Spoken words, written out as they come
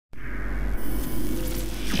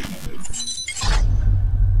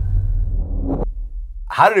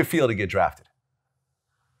How did it feel to get drafted?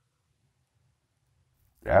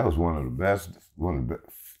 That was one of the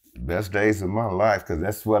best days of my life, because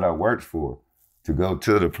that's what I worked for, to go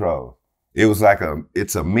to the pros. It was like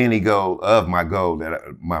it's a mini goal of my goal,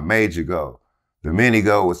 my major goal. The mini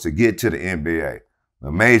goal was to get to the NBA.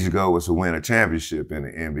 The major goal was to win a championship in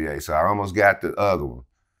the NBA. So I almost got the other one,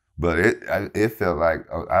 but it felt like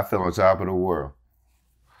I felt on top of the world.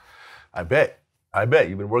 I bet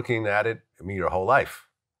you've been working at it, your whole life.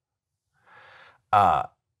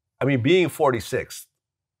 Being 46,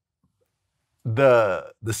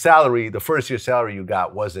 the salary, the first year salary you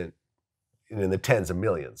got wasn't in the tens of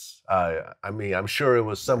millions. I'm sure it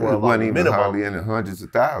was somewhere along the minimum. It wasn't even hardly in the hundreds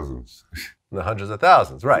of thousands. In the hundreds of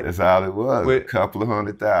thousands, right. That's all it was, a couple of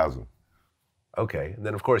 $100,000. Okay, and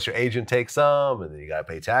then of course your agent takes some, and then you gotta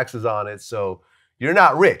pay taxes on it. So you're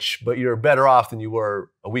not rich, but you're better off than you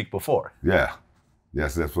were a week before. Yeah,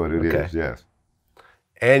 yes, that's what it is, yes.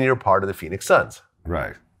 And you're part of the Phoenix Suns.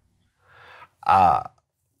 Right.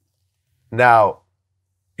 Now,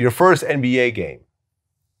 your first NBA game,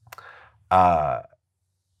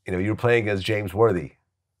 you were playing against James Worthy,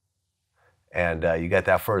 and you got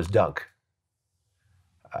that first dunk.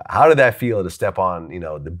 How did that feel to step on,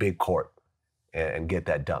 the big court and get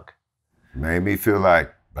that dunk? Made me feel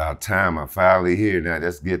like about time I'm finally here. Now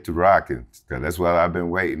let's get to rocking, because that's what I've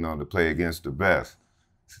been waiting on, to play against the best.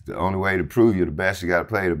 It's the only way to prove you're the best, you got to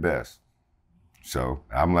play the best. So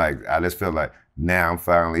I just felt like, now I'm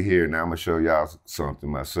finally here. Now I'm going to show y'all something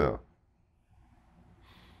myself.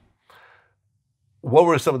 What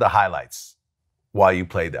were some of the highlights while you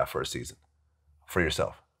played that first season for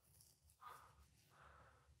yourself?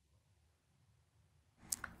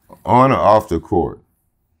 On or off the court?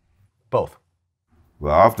 Both.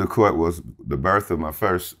 Well, off the court was the birth of my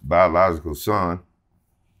first biological son.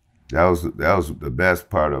 That was the best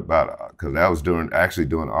part about it, because that was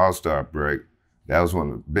during All-Star break. That was one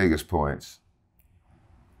of the biggest points.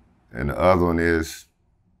 And the other one is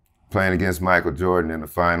playing against Michael Jordan in the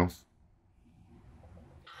finals.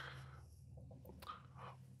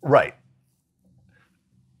 Right.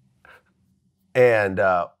 And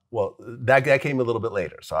that came a little bit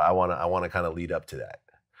later. So I want to kind of lead up to that.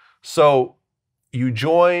 So you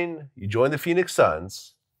join the Phoenix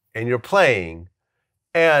Suns, and you're playing,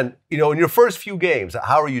 and in your first few games,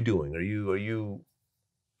 how are you doing? Are you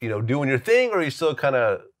doing your thing, or are you still kind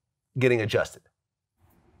of getting adjusted?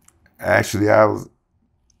 Actually, I was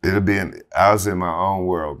in my own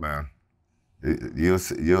world, man.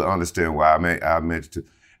 You'll understand why I mentioned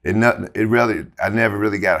it. I never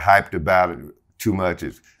really got hyped about it too much,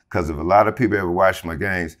 because if a lot of people ever watched my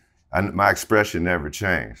games, my expression never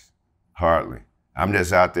changed, hardly. I'm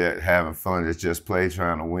just out there having fun. It's just play,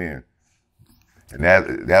 trying to win. And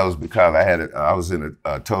that was because I was in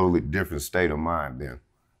a totally different state of mind then.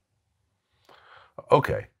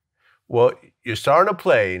 Okay. Well, you're starting to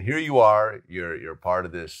play, and here you are. You're part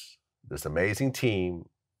of this amazing team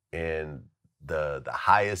in the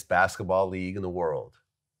highest basketball league in the world.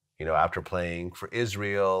 After playing for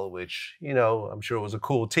Israel, which I'm sure was a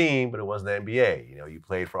cool team, but it wasn't the NBA. You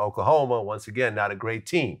played for Oklahoma. Once again, not a great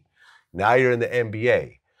team. Now you're in the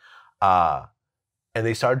NBA, and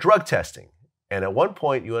they start drug testing. And at one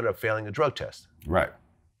point, you ended up failing a drug test. Right.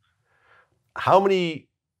 How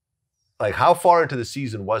far into the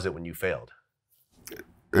season was it when you failed?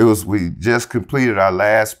 We just completed our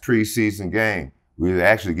last preseason game. We were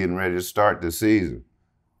actually getting ready to start the season.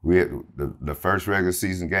 We had the first regular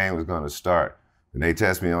season game was going to start, and they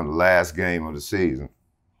tested me on the last game of the season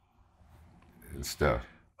and stuff.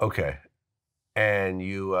 Okay. And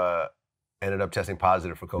you ended up testing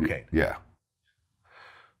positive for cocaine? Yeah.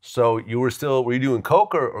 So were you doing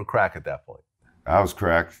coke or crack at that point? I was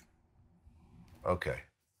crack. Okay.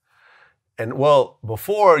 And well,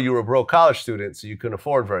 before you were a broke college student, so you couldn't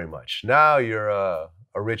afford very much. Now you're a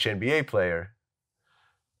rich NBA player,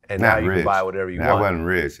 and now you can buy whatever you want. I wasn't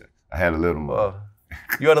rich. I had a little money.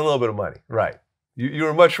 You had a little bit of money, right. You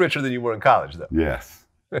were much richer than you were in college, though. Yes.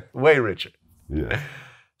 Way richer. Yeah.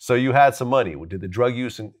 So you had some money. Did the drug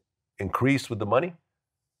use increase with the money?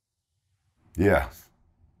 Yeah.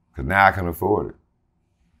 Because now I can afford it.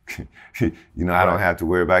 I don't have to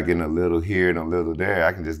worry about getting a little here and a little there.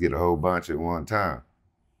 I can just get a whole bunch at one time.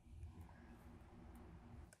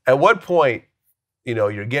 At what point,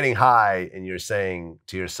 you're getting high and you're saying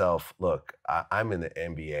to yourself, look, I'm in the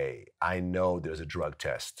NBA. I know there's a drug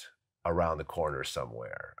test around the corner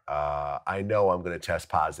somewhere. I know I'm going to test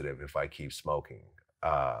positive if I keep smoking,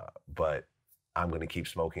 but I'm going to keep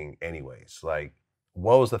smoking anyways.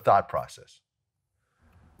 What was the thought process?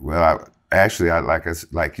 Well,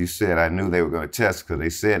 like you said, I knew they were going to test, because they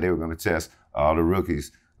said they were going to test all the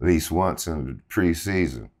rookies at least once in the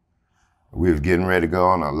preseason. We was getting ready to go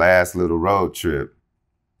on our last little road trip.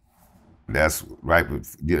 That's right,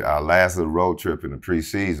 our last little road trip in the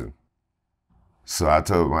preseason. So I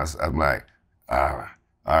told myself, I'm like, all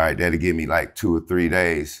right, that'll give me like 2 or 3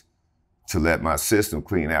 days to let my system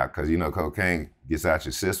clean out, because you know cocaine gets out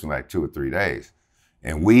your system like 2 or 3 days.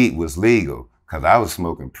 And weed was legal, because I was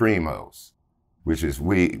smoking Primos, which is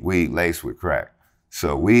weed laced with crack.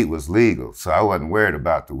 So weed was legal, so I wasn't worried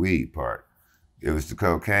about the weed part. It was the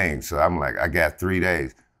cocaine, so I'm like, I got 3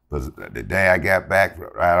 days. But the day I got back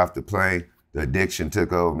right off the plane, the addiction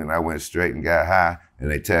took over me and I went straight and got high,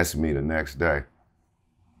 and they tested me the next day.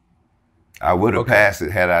 I would have passed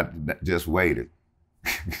it had I just waited.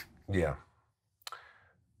 Yeah.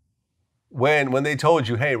 When they told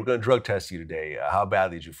you, hey, we're going to drug test you today, how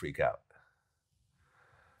badly did you freak out?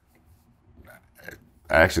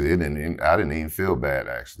 Actually, I didn't even feel bad,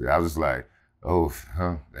 actually. I was like, oh,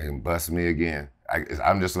 they can bust me again.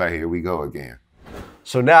 I'm just like, here we go again.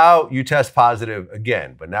 So now you test positive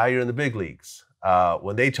again, but now you're in the big leagues.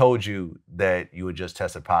 When they told you that you had just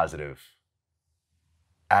tested positive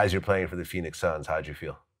as you're playing for the Phoenix Suns, how'd you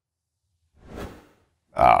feel?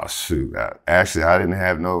 Oh, shoot. Actually, I didn't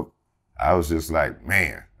have I was just like,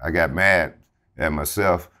 man, I got mad at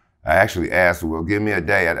myself. I actually asked, well, give me a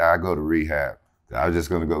day, I'll go to rehab. I was just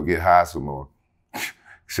going to go get high some more.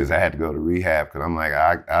 Since I had to go to rehab, because I'm like,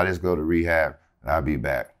 I'll just go to rehab and I'll be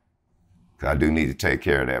back. I do need to take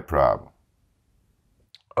care of that problem.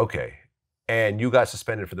 Okay. And you got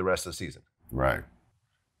suspended for the rest of the season? Right.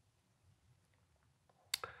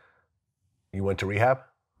 You went to rehab?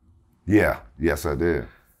 Yeah. Yes, I did.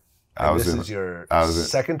 This is your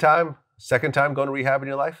second time going to rehab in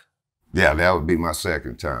your life? Yeah, that would be my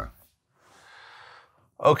second time.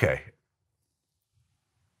 Okay.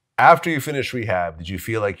 After you finished rehab, did you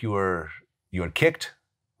feel like you were kicked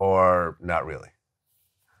or not really?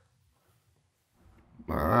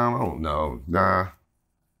 I don't know. Nah.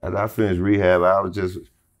 As I finished rehab, I was just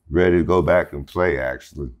ready to go back and play,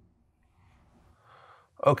 actually.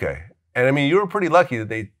 Okay. And I mean, you were pretty lucky that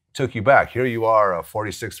they took you back. Here you are, a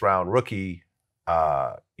 46th round rookie.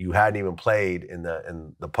 You hadn't even played in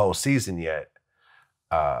the postseason yet.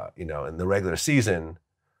 In the regular season,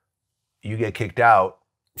 you get kicked out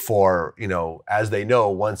for, as they know,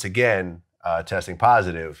 once again, testing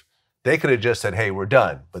positive. They could have just said, hey, we're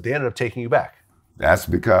done. But they ended up taking you back. That's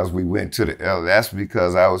because we went to that's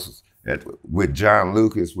because I was with John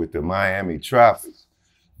Lucas with the Miami Tropics.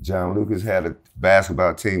 John Lucas had a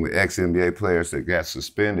basketball team with ex-NBA players that got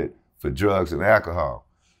suspended for drugs and alcohol.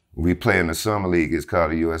 We play in the summer league, it's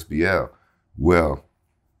called the USBL. Well,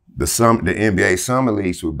 the NBA summer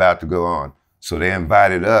leagues were about to go on. So they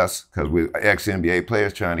invited us, because we're ex-NBA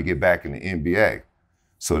players trying to get back in the NBA.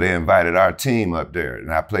 So they invited our team up there,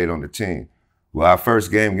 and I played on the team. Well, our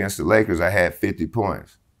first game against the Lakers, I had 50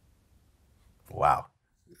 points. Wow.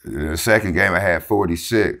 In the second game, I had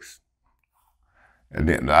 46. And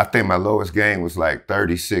then I think my lowest game was like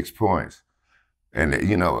 36 points. And,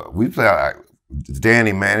 we played,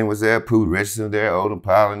 Danny Manning was there, Pooh Richardson there, Odom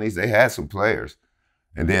Polynice, they had some players.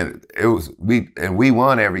 And then we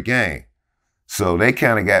won every game. So they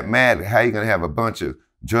kind of got mad. How you going to have a bunch of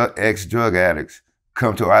ex-drug addicts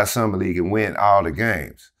come to our summer league and win all the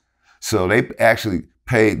games? So they actually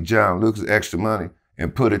paid John Lucas extra money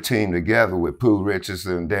and put a team together with Pooh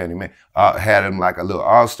Richardson and Danny Manning. Had them like a little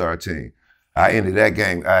all-star team. I ended that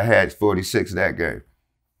game, I had 46 that game.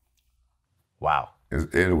 Wow.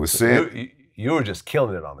 And it was said. You were just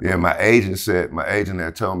killing it on the court. Yeah, my agent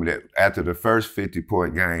had told me that after the first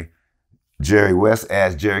 50-point game, Jerry West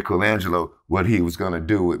asked Jerry Colangelo what he was going to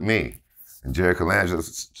do with me. And Jerry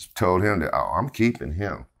Colangelo told him that, I'm keeping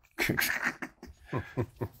him.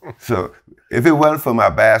 So if it wasn't for my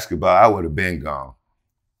basketball, I would have been gone.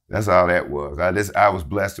 That's all that was. I was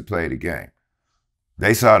blessed to play the game.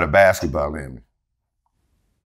 They saw the basketball in me.